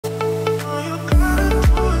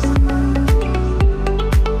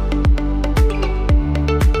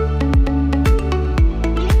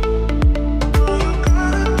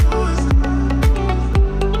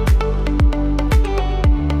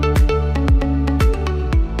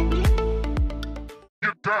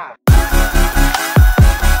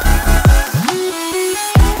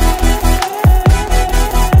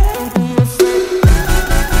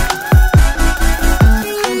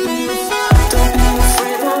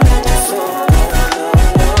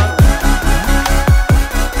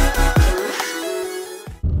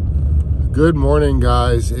Good morning,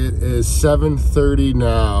 guys. It is 7:30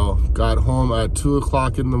 now. Got home at 2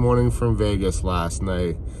 o'clock in the morning from Vegas last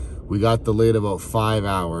night. We got delayed about 5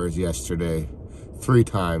 hours yesterday, 3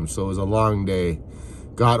 times, so it was a long day.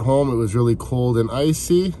 Got home, it was really cold and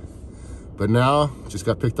icy, but now just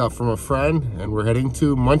got picked up from a friend and we're heading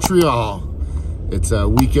to Montreal. It's a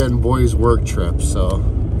weekend boys work trip, so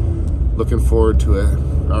looking forward to it.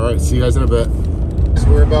 All right, see you guys in a bit. So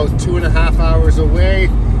we're about 2.5 hours away.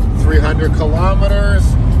 300 kilometers,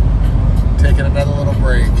 taking another little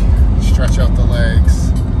break, stretch out the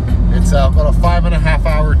legs. It's about a 5.5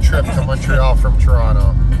 hour trip to Montreal from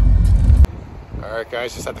Toronto. All right,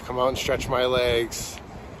 guys, just had to come out and stretch my legs.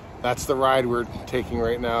 That's the ride we're taking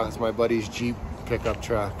right now. It's my buddy's Jeep pickup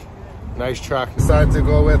truck. Nice truck. Decided to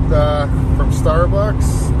go with, from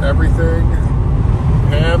Starbucks, everything,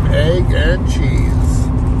 ham, egg, and cheese,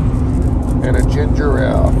 and a ginger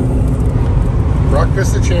ale.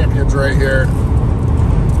 Breakfast of champions right here.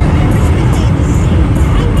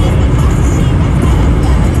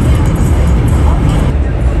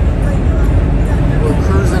 We're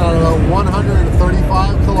cruising on about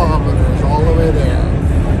 135 kilometers all the way there.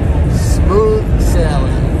 Smooth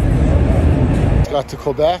sailing. Got to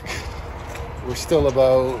Quebec. We're still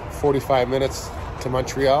about 45 minutes to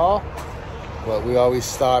Montreal, but we always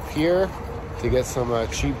stop here to get some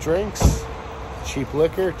cheap drinks. Cheap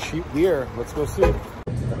liquor, cheap beer. Let's go see. All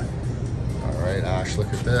right, Ash,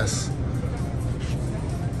 look at this.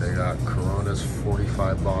 They got Coronas,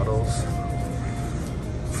 45 bottles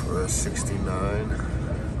for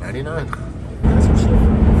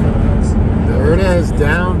 $69.99. There it is,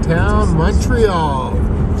 downtown Montreal.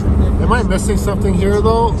 Am I missing something here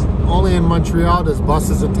though? Only in Montreal does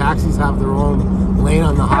buses and taxis have their own lane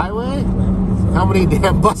on the highway? How many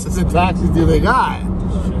damn buses and taxis do they got?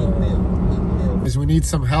 We need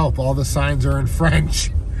some help. All the signs are in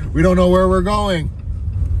French. We don't know where we're going.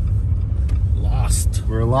 Lost.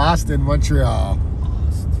 We're lost in Montreal.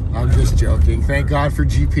 Lost. I'm just joking. Thank God for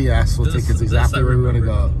GPS. We'll take us exactly where we want to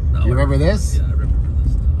go. You remember this? Yeah, I remember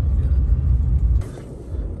this. Yeah.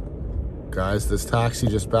 Guys, this taxi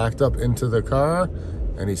just backed up into the car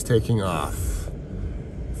and he's taking off.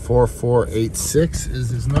 4486 is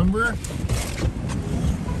his number.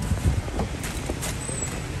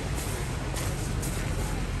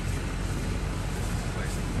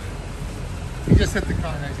 He just hit the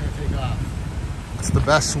car and he's gonna take off. It's the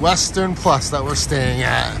Best Western Plus that we're staying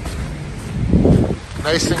at.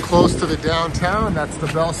 Nice and close to the downtown. That's the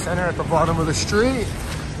Bell Center at the bottom of the street.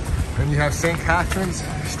 And you have St. Catharines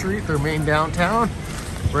Street, their main downtown,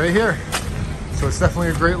 right here. So it's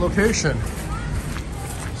definitely a great location.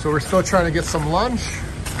 So we're still trying to get some lunch,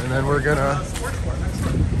 and then we're gonna...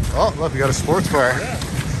 Oh, look, we got a sports bar.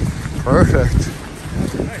 Perfect.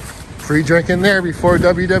 Free drink in there before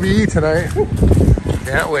WWE tonight.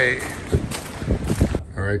 Can't wait.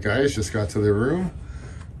 All right, guys, just got to the room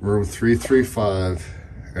 335,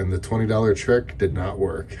 and the $20 trick did not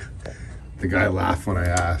work. The guy laughed when I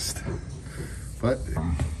asked, but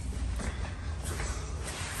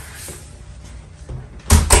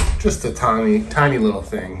just a tiny little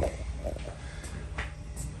thing.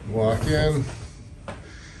 Walk in,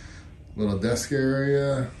 little desk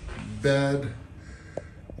area, bed.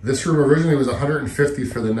 This room originally was $150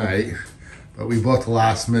 for the night, but we booked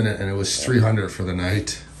last minute and it was $300 for the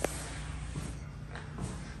night.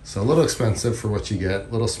 So a little expensive for what you get, a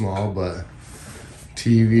little small, but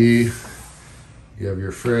TV, you have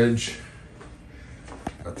your fridge,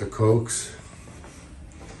 got the Cokes.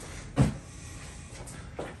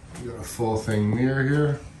 You got a full thing mirror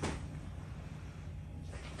here.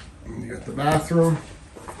 And you got the bathroom.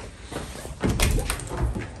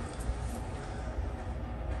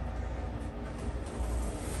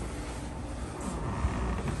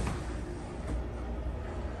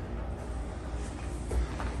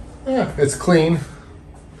 Yeah, it's clean.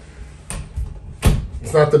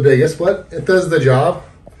 It's not the biggest, but it does the job.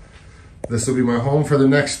 This will be my home for the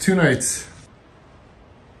next 2 nights.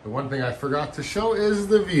 The one thing I forgot to show is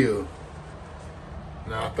the view.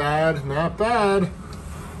 Not bad, not bad.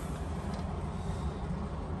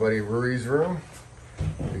 Buddy Rui's room.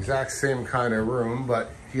 Exact same kind of room,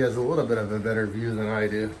 but he has a little bit of a better view than I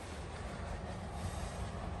do.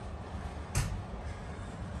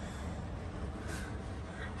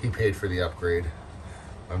 He paid for the upgrade.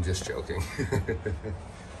 I'm just joking.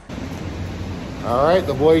 All right,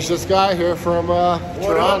 the boys just got here from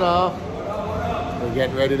Toronto. We're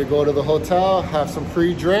getting ready to go to the hotel, have some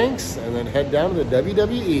free drinks, and then head down to the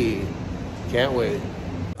WWE. Can't wait.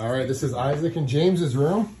 All right, this is Isaac and James's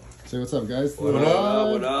room. Say what's up, guys. What up?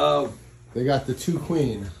 What up? They got the 2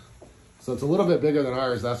 queen. So it's a little bit bigger than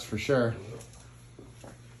ours, that's for sure.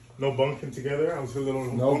 No bunking together. I was a little.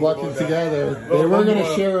 No bunking together. They were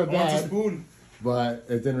gonna share a bed, but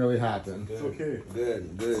it didn't really happen. It's okay.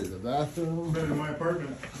 Good, good. The bathroom. Better than my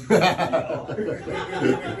apartment.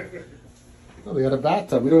 Oh, they got a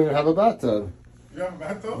bathtub. We don't even have a bathtub. You have a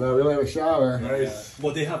bathtub? No, we don't have a shower. Nice.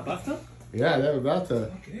 Well, they have bathtub? Yeah, they have a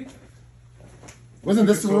bathtub. Okay. Wasn't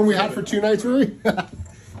this the room we had for 2 nights, Rui?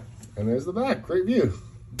 And there's the back. Great view.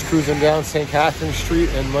 Cruising down St. Catherine Street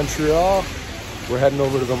in Montreal. We're heading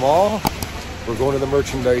over to the mall. We're going to the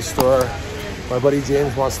merchandise store. My buddy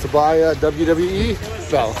James wants to buy a WWE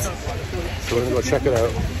belt. So we're gonna go check it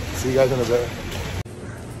out. See you guys in a bit.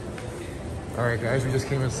 All right, guys, we just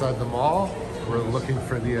came inside the mall. We're looking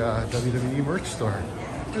for the WWE merch store.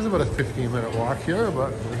 There's about a 15-minute walk here,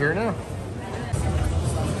 but we're here now.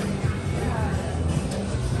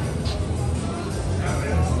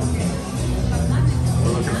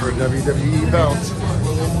 We're looking for a WWE belt.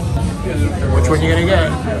 Which one you gonna get?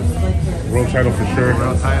 World title for sure.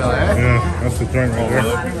 World title, eh? Yeah, that's the joint right there.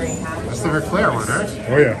 That's the Ric Flair one, right?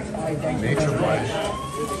 Oh yeah. Nature Boy.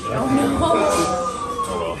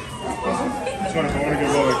 This one, if I want to get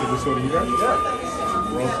low, I can just go to you guys?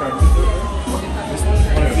 Yeah. World title.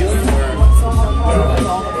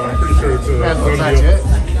 I'm pretty sure it's a That's done it. deal.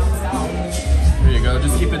 There you go.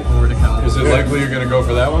 Just keep it over the counter. Is it likely you're going to go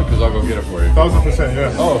for that one? Because I'll go get it for you. 1000%,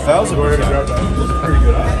 yeah. Oh, 1,000%. Go ahead and grab that. That's pretty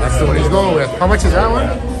good. That's the one he's going with. How much is that one?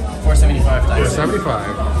 $475 times.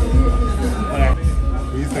 75.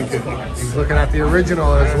 What are you thinking? He's looking at the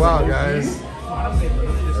original as well, guys. That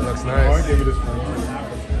looks Oh, I nice. gave you this one.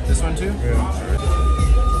 This one too? Yeah.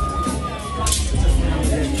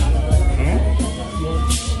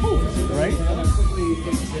 Right?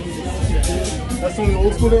 That's the only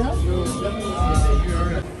old school they have?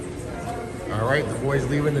 All right, the boys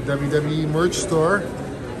leaving the WWE merch store.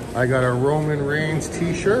 I got a Roman Reigns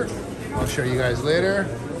t-shirt. I'll show you guys later.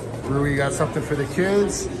 Rui got something for the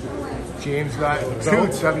kids. James got 2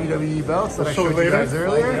 WWE belts that I showed you guys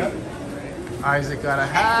earlier. Isaac got a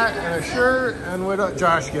hat and a shirt. And what did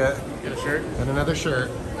Josh get? Get a shirt? And another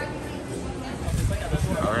shirt.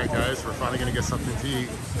 All right, guys, we're finally gonna get something to eat.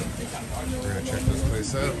 We're gonna check this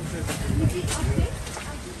place out.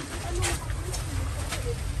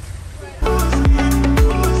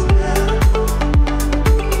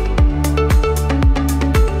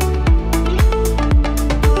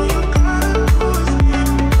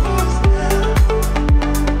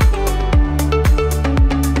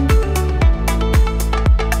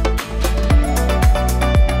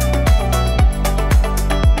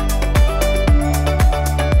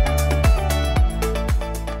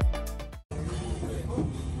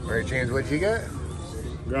 All right, James, what'd you get?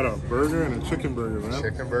 Got a burger and a chicken burger, man.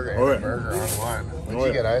 Chicken burger and Oh, a yeah. burger on one. What'd Oh, you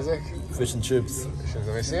yeah. get, Isaac? Fish and chips.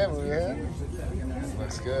 Let me see it. Move your hand.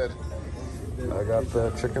 Looks good. I got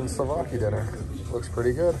the chicken Slovakia dinner. Looks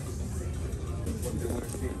pretty good.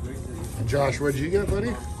 Josh, what'd you get,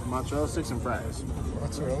 buddy? Montreal sticks and fries.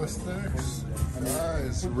 Mozzarella sticks.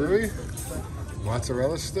 Nice. Rui?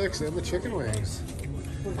 Mozzarella sticks and the chicken wings.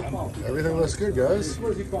 Everything looks good, guys.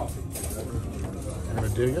 I'm gonna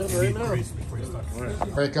dig in right now. All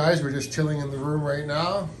right, guys, we're just chilling in the room right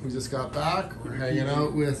now. We just got back. We're hanging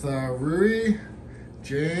out with Rui,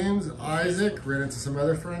 James, Isaac, ran into some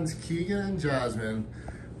other friends, Keegan and Jasmine.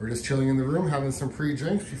 We're just chilling in the room, having some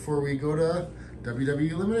pre-drinks before we go to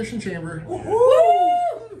WWE Elimination Chamber.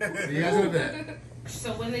 See you guys in a bit.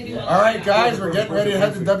 So when they do All right, guys, we're getting ready to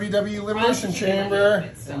head to WWE Elimination Chamber.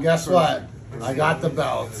 And guess what? I got the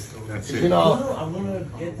belt. That's You it. know,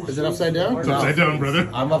 is it upside down? It's upside down, brother.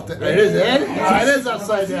 I'm up to, it is, eh? It is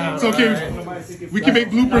upside down. It's okay. All right. We can make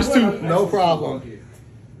bloopers too. No problem.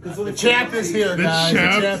 The champ is here, The guys.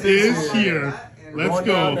 champ is here. Let's Going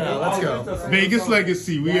down go. now. Let's go. Vegas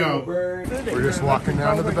Legacy, we out. We're just walking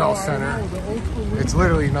down to the Bell Center. It's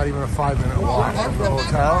literally not even a 5-minute walk from the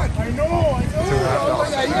hotel to that Bell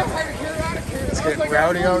Center. It's getting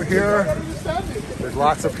rowdy out here. There's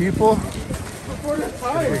lots of people. It'll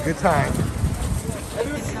be a good time.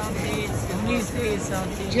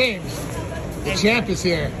 James, the champ is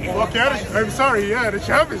here. Walk out. I'm sorry. Yeah, the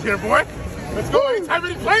champ is here, boy. Let's go. Anytime,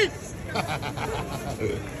 any place.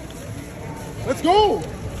 Let's go.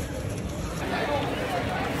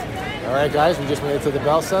 All right, guys, we just made it to the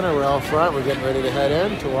Bell Center. We're out front. We're getting ready to head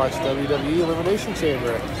in to watch WWE Elimination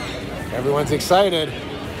Chamber. Everyone's excited.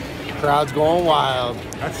 Crowd's going wild.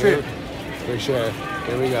 That's it. For sure.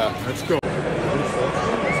 Here we go. Let's go.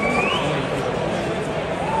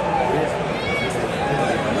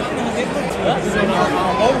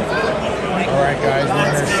 All right, guys, we're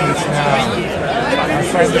in our seats now. Our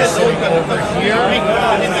friends are sitting over here,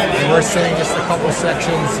 and we're sitting just a couple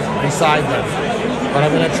sections beside them. But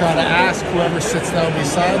I'm gonna try to ask whoever sits down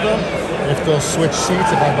beside them if they'll switch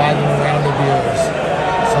seats if I buy them a round of beers.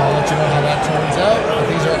 So I'll let you know how that turns out. But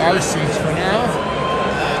these are our seats for now.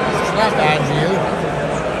 It's not bad view.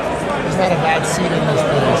 There's not a bad seat in this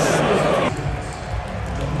place.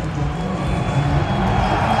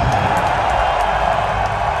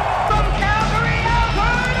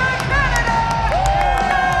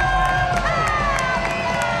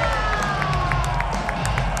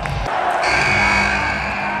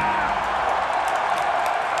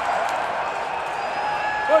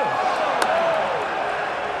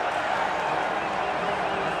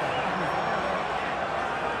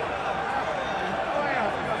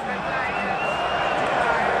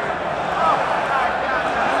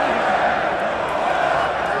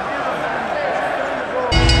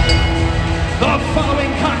 The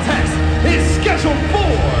following contest is scheduled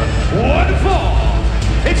for one fall.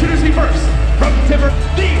 Introducing first from Denver,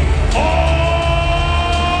 the almighty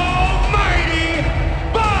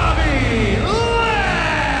Bobby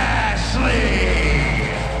Lashley.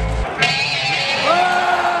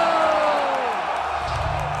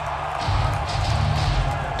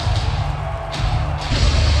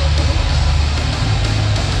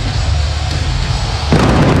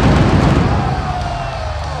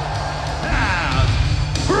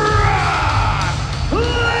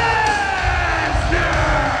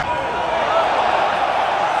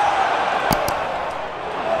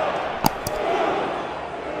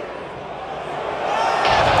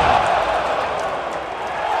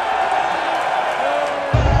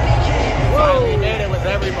 Finally made it with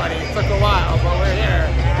everybody. It took a while, but we're here.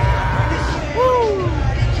 Woo!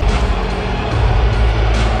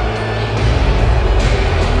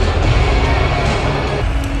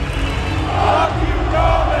 Fuck you,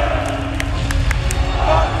 Roman!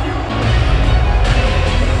 Fuck you!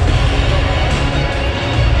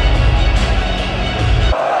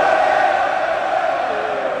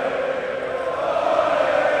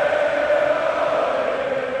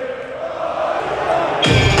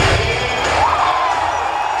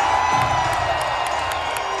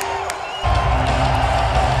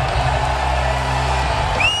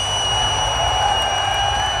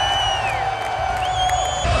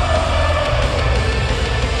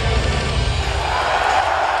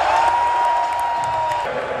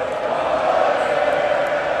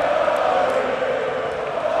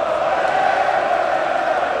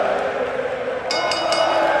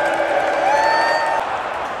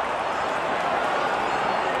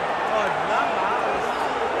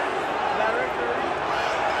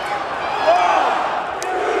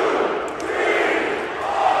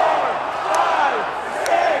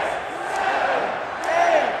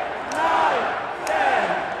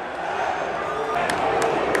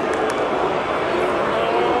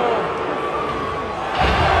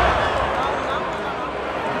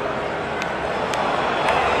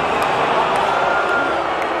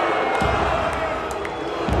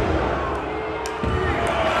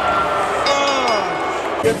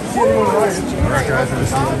 Alright guys, this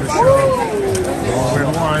is the show. All in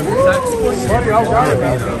one. Buddy, I got it.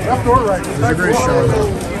 Left or right. It's a great show though.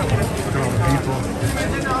 Look at all the people.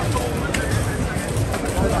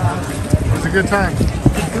 It was a good time.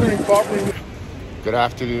 Good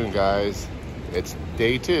afternoon, guys. It's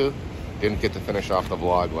day 2. Didn't get to finish off the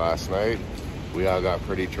vlog last night. We all got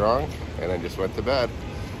pretty drunk and then just went to bed.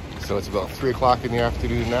 So it's about 3 o'clock in the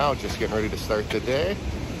afternoon now, just getting ready to start the day.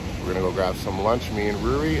 We're gonna go grab some lunch, me and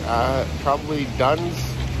Ruri, at probably Dunn's,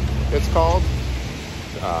 it's called.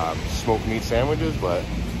 Smoked meat sandwiches, but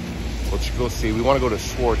let's go see. We wanna go to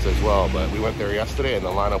Schwartz as well, but we went there yesterday and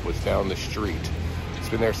the lineup was down the street. It's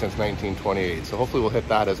been there since 1928, so hopefully we'll hit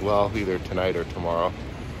that as well, either tonight or tomorrow.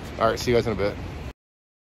 All right, see you guys in a bit.